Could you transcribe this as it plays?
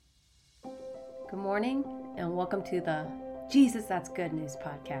Good morning, and welcome to the Jesus That's Good News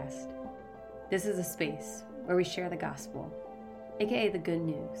podcast. This is a space where we share the gospel, aka the good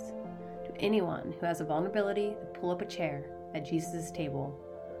news, to anyone who has a vulnerability to pull up a chair at Jesus' table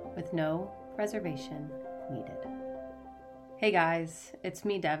with no reservation needed. Hey guys, it's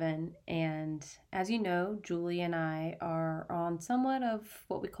me, Devin, and as you know, Julie and I are on somewhat of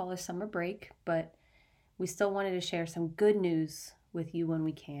what we call a summer break, but we still wanted to share some good news with you when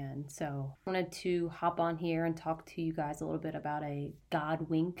we can. So I wanted to hop on here and talk to you guys a little bit about a God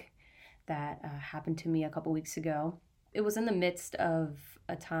wink that happened to me a couple weeks ago. It was in the midst of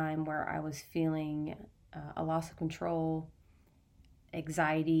a time where I was feeling a loss of control,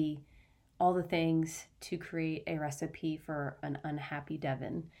 anxiety, all the things to create a recipe for an unhappy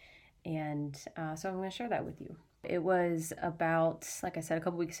Devin. And so I'm going to share that with you. It was about, like I said, a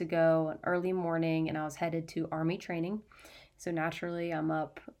couple weeks ago, an early morning, and I was headed to Army training. So naturally, I'm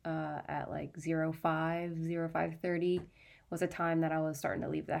up at like 05:30 was a time that I was starting to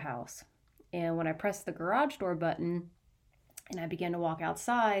leave the house. And when I pressed the garage door button and I began to walk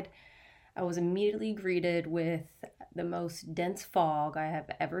outside, I was immediately greeted with the most dense fog I have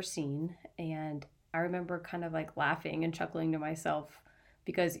ever seen. And I remember kind of like laughing and chuckling to myself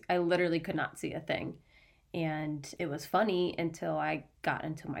because I literally could not see a thing. And it was funny until I got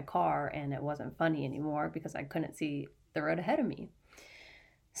into my car, and it wasn't funny anymore because I couldn't see the road ahead of me.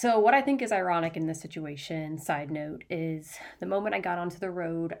 So what I think is ironic in this situation, side note, is the moment I got onto the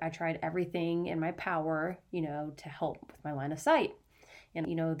road, I tried everything in my power, to help with my line of sight. And,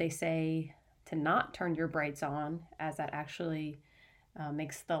 they say to not turn your brights on, as that actually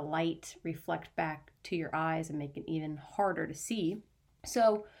makes the light reflect back to your eyes and make it even harder to see.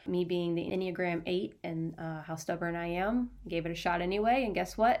 So me being the Enneagram 8 and how stubborn I am, gave it a shot anyway. And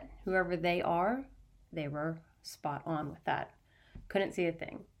guess what? Whoever they are, they were spot on with that. Couldn't see a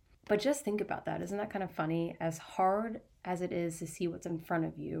thing. But just think about that. Isn't that kind of funny? As hard as it is to see what's in front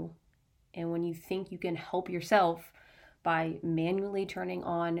of you, and when you think you can help yourself by manually turning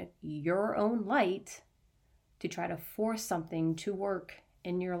on your own light to try to force something to work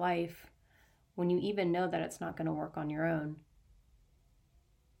in your life when you even know that it's not going to work on your own,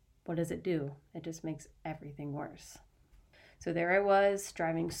 what does it do? It just makes everything worse. So there I was,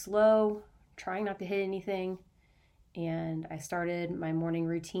 driving slow, trying not to hit anything. And I started my morning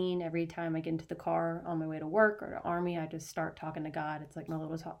routine. Every time I get into the car on my way to work or to Army, I just start talking to God. It's like my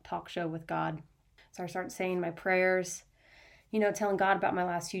little talk show with God. So I start saying my prayers, telling God about my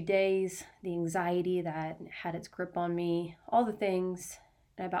last few days, the anxiety that had its grip on me, all the things.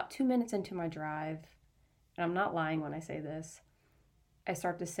 And about 2 minutes into my drive, and I'm not lying when I say this, I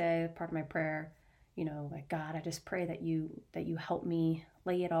start to say part of my prayer, like, God, I just pray that you help me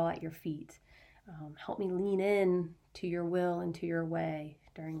lay it all at your feet. Help me lean in to your will and to your way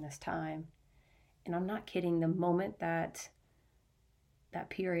during this time. And I'm not kidding. The moment that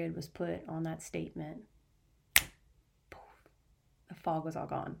period was put on that statement, poof, the fog was all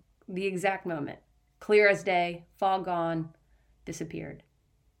gone. The exact moment, clear as day, fog gone, disappeared.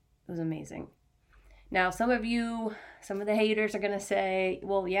 It was amazing. Now, some of the haters are going to say,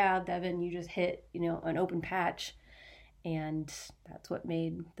 well, yeah, Devin, you just hit, an open patch. And that's what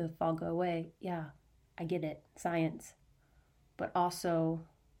made the fog go away. Yeah, I get it, science. But also,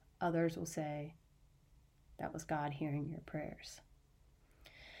 others will say, that was God hearing your prayers.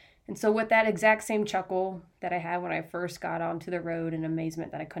 And so with that exact same chuckle that I had when I first got onto the road in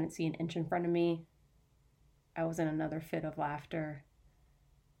amazement that I couldn't see an inch in front of me, I was in another fit of laughter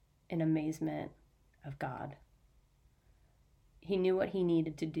in amazement of God. He knew what he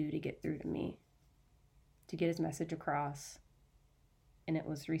needed to do to get through to me, to get his message across, and it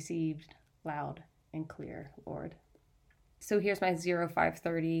was received loud and clear, Lord. So here's my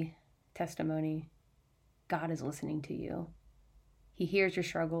 05:30 testimony. God is listening to you. He hears your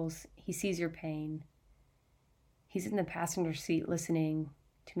struggles. He sees your pain. He's in the passenger seat listening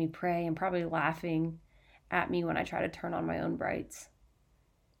to me pray and probably laughing at me when I try to turn on my own brights.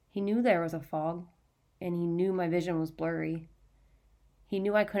 He knew there was a fog, and he knew my vision was blurry. He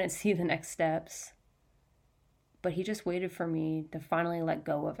knew I couldn't see the next steps. But he just waited for me to finally let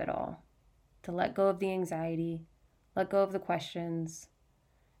go of it all, to let go of the anxiety, let go of the questions,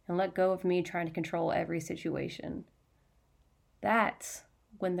 and let go of me trying to control every situation. That's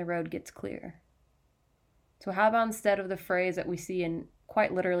when the road gets clear. So how about instead of the phrase that we see in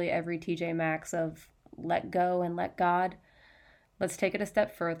quite literally every TJ Maxx of let go and let God, let's take it a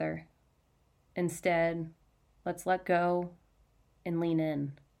step further. Instead, let's let go and lean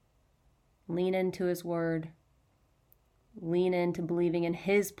in. Lean into his word. Lean into believing in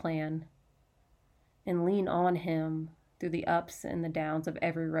his plan, and lean on him through the ups and the downs of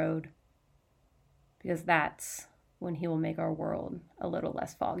every road. because that's when he will make our world a little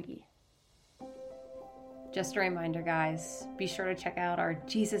less foggy. Just a reminder, guys, be sure to check out our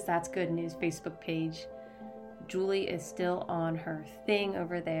Jesus That's Good News Facebook page. Julie is still on her thing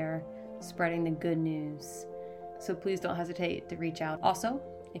over there, spreading the good news. So please don't hesitate to reach out. Also,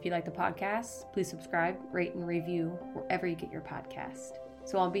 if you like the podcast, please subscribe, rate, and review wherever you get your podcast.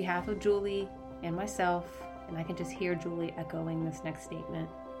 So on behalf of Julie and myself, and I can just hear Julie echoing this next statement,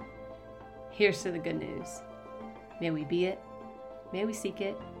 here's to the good news. May we be it, may we seek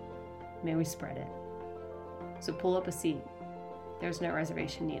it, may we spread it. So pull up a seat. There's no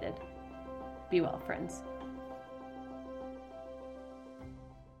reservation needed. Be well, friends.